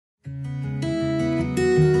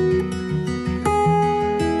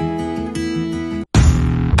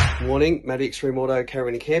morning, Matty Extreme Auto,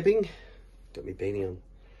 Caravan and Camping. Got me beanie on.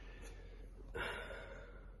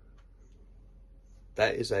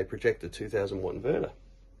 That is a projector 2000 watt inverter.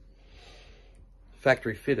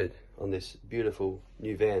 Factory fitted on this beautiful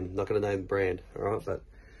new van. Not going to name the brand, all right, but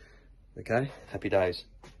okay, happy days.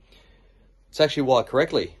 It's actually wired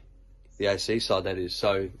correctly, the AC side that is.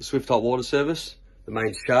 So the Swift hot water service, the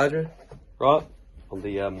mains charger, right, on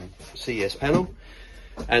the CES panel,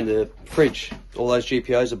 and the fridge. All those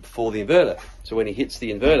GPOs are before the inverter. So when he hits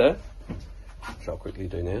the inverter, which I'll quickly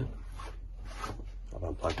do now, I've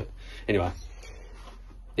unplugged it. Anyway,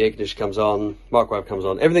 the air conditioner comes on, microwave comes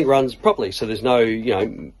on, everything runs properly. So there's no, you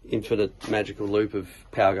know, infinite magical loop of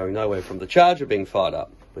power going nowhere from the charger being fired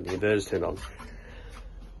up when the inverter's turned on.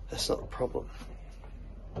 That's not the problem.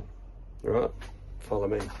 All right, follow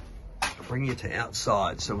me. I'll bring you to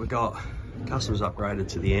outside. So we've got customers upgraded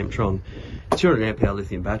to the Victron 200 amp hour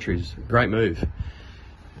lithium batteries. Great move.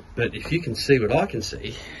 But if you can see what I can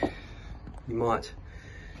see, you might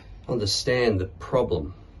understand the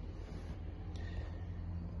problem.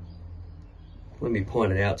 Let me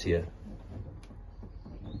point it out to you.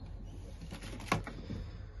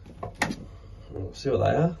 See what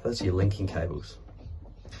they are? That's your linking cables.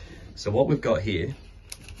 So what we've got here,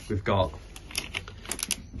 we've got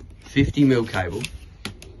 50mm cable,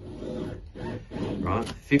 right?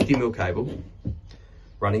 50mm cable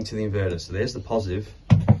running to the inverter. So there's the positive,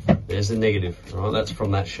 there's the negative, all right? That's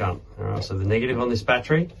from that shunt, all right? So the negative on this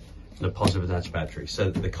battery, and the positive on that battery. So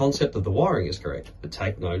the concept of the wiring is correct, but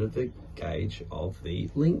take note of the gauge of the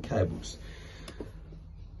link cables.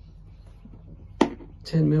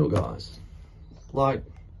 10mm, guys. Like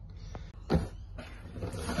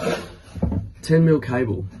 10mm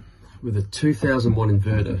cable with a 2000 watt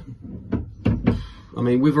inverter. I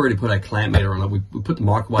mean, we've already put our clamp meter on it. We put the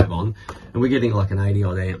microwave on, and we're getting like an 80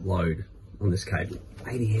 odd amp load on this cable.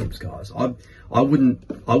 80 amps, guys. I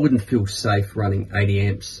wouldn't feel safe running 80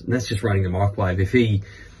 amps, and that's just running the microwave. If he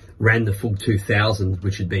ran the full 2000,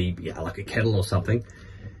 which would be, yeah, like a kettle or something,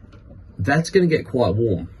 that's going to get quite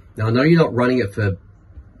warm. Now I know you're not running it for,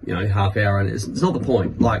 you know, half hour, and it's not the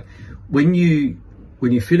point. Like when you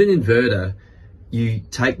fit an inverter, you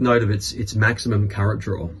take note of its maximum current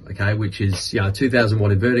draw, okay, which is, you know, 2000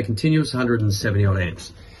 watt inverter, continuous 170 odd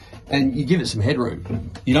amps, and you give it some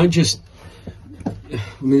headroom. You don't just, I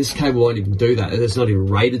mean, this cable won't even do that. It's not even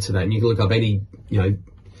rated to that, and you can look up any, you know,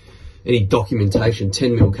 any documentation,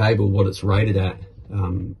 10mm cable, what it's rated at.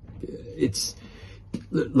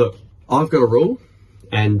 Look, I've got a rule,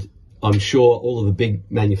 and I'm sure all of the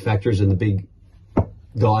big manufacturers and the big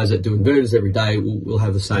guys that do inverters every day will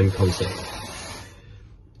have the same concept.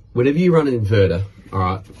 Whenever you run an inverter, all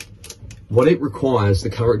right, what it requires, the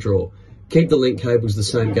current draw, keep the link cables the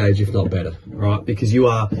same gauge, if not better, right? Because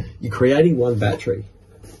you're creating one battery.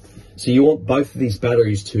 So you want both of these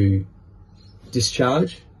batteries to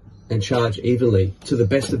discharge and charge evenly to the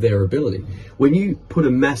best of their ability. When you put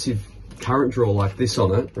a massive current draw like this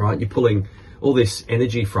on it, right, you're pulling all this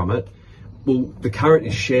energy from it, well, the current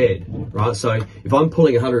is shared, right? So if I'm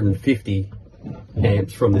pulling 150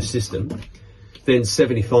 amps from the system, then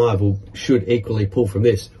 75 should equally pull from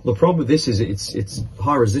this. The problem with this is it's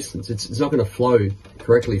high resistance. It's not going to flow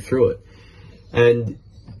correctly through it. And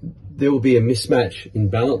there will be a mismatch in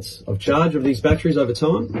balance of charge of these batteries over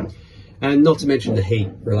time. And not to mention the heat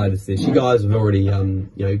related to this. You guys have already, you know,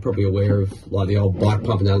 you're probably aware of like the old bike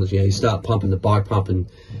pump analogy. You start pumping the bike pump and,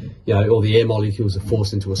 you know, all the air molecules are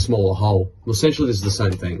forced into a smaller hole. Well, essentially this is the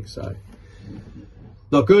same thing. So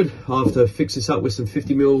not good. I'll have to fix this up with some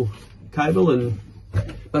 50mm cable and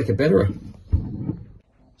make it better.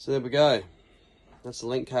 So there we go. That's the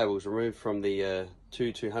link cables removed from the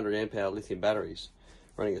two 200 amp hour lithium batteries,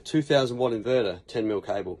 running a 2000 watt inverter, 10mm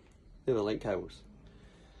cable. They're the link cables.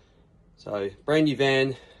 So brand new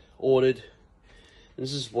van, ordered.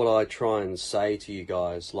 This is what I try and say to you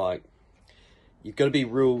guys, like, you've got to be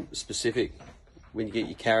real specific when you get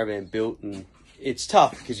your Caravan built, and it's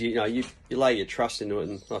tough because you know you lay your trust into it,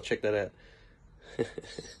 and I'll check that out.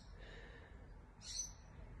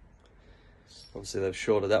 Obviously they've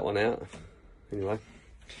shorted that one out. Anyway,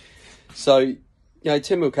 so, you know,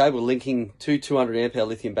 10mm cable linking two 200 amp hour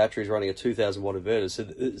lithium batteries running a 2000 watt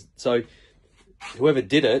inverter. So whoever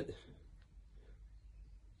did it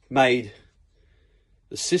made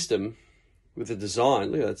the system with the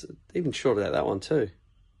design. Look, that's even shorted out that one too.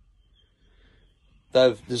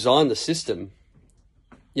 They've designed the system,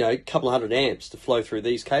 you know, a couple of hundred amps to flow through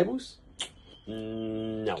these cables.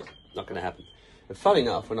 No, not going to happen. And funny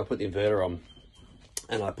enough, when I put the inverter on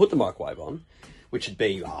and I put the microwave on, which would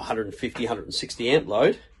be 150, 160 amp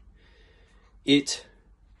load, it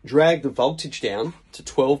drag the voltage down to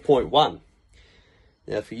 12.1.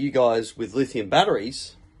 Now for you guys with lithium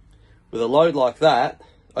batteries, with a load like that,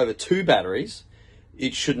 over 2 batteries,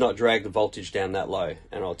 it should not drag the voltage down that low.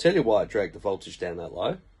 And I'll tell you why it dragged the voltage down that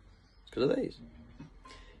low. It's because of these.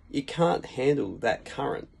 You can't handle that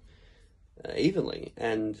current evenly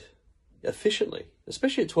and efficiently,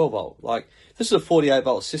 especially at 12 volt. Like, if this is a 48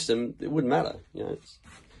 volt system, it wouldn't matter. You know, it's,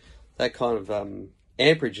 that kind of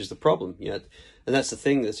amperage is the problem. You know, and that's the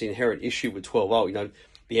thing that's the inherent issue with 12 volt. You know,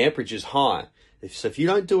 the amperage is high. So if you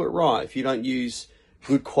don't do it right, if you don't use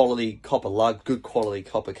good quality copper lug, good quality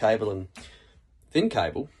copper cable and thin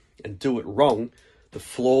cable, and do it wrong, the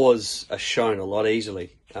flaws are shown a lot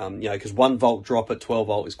easily. You know, because 1 volt drop at 12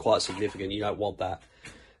 volt is quite significant. You don't want that.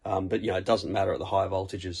 But, you know, it doesn't matter at the high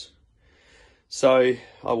voltages. So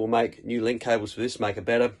I will make new link cables for this, make it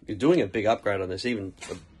better. You're doing a big upgrade on this, even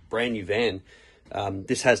a brand new van.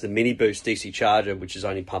 This has the mini boost DC charger, which is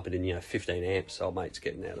only pumping in, you know, 15 amps. So old mate's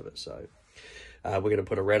getting out of it. So we're going to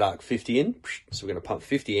put a Redarc 50 in. So we're going to pump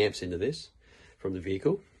 50 amps into this from the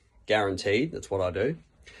vehicle. Guaranteed. That's what I do.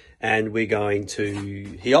 And we're going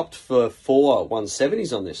to, he opted for 4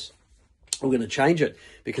 170s on this. We're going to change it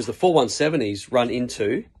because the 4 170s run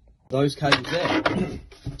into those cables there.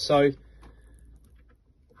 So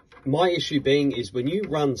my issue being is when you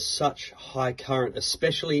run such high current,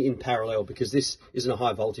 especially in parallel, because this isn't a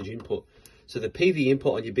high voltage input. So the PV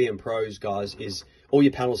input on your BM Pros, guys, is all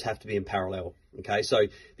your panels have to be in parallel. Okay, so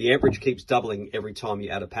the amperage keeps doubling every time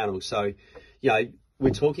you add a panel. So, you know, we're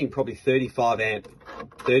talking probably 35 amp,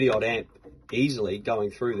 30 odd amp easily going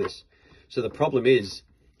through this. So the problem is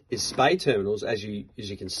spade terminals, as you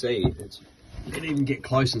can see, you can even get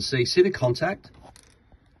close and see the contact.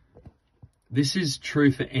 This is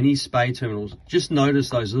true for any spade terminals. Just notice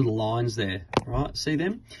those little lines there, right? See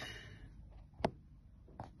them?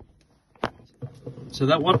 So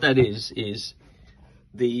that what that is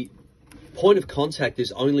the point of contact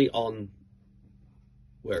is only on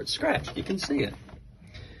where it's scratched. You can see it.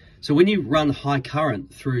 So when you run high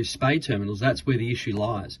current through spade terminals, that's where the issue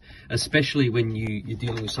lies, especially when you're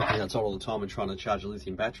dealing with something that's on all the time and trying to charge a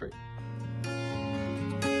lithium battery.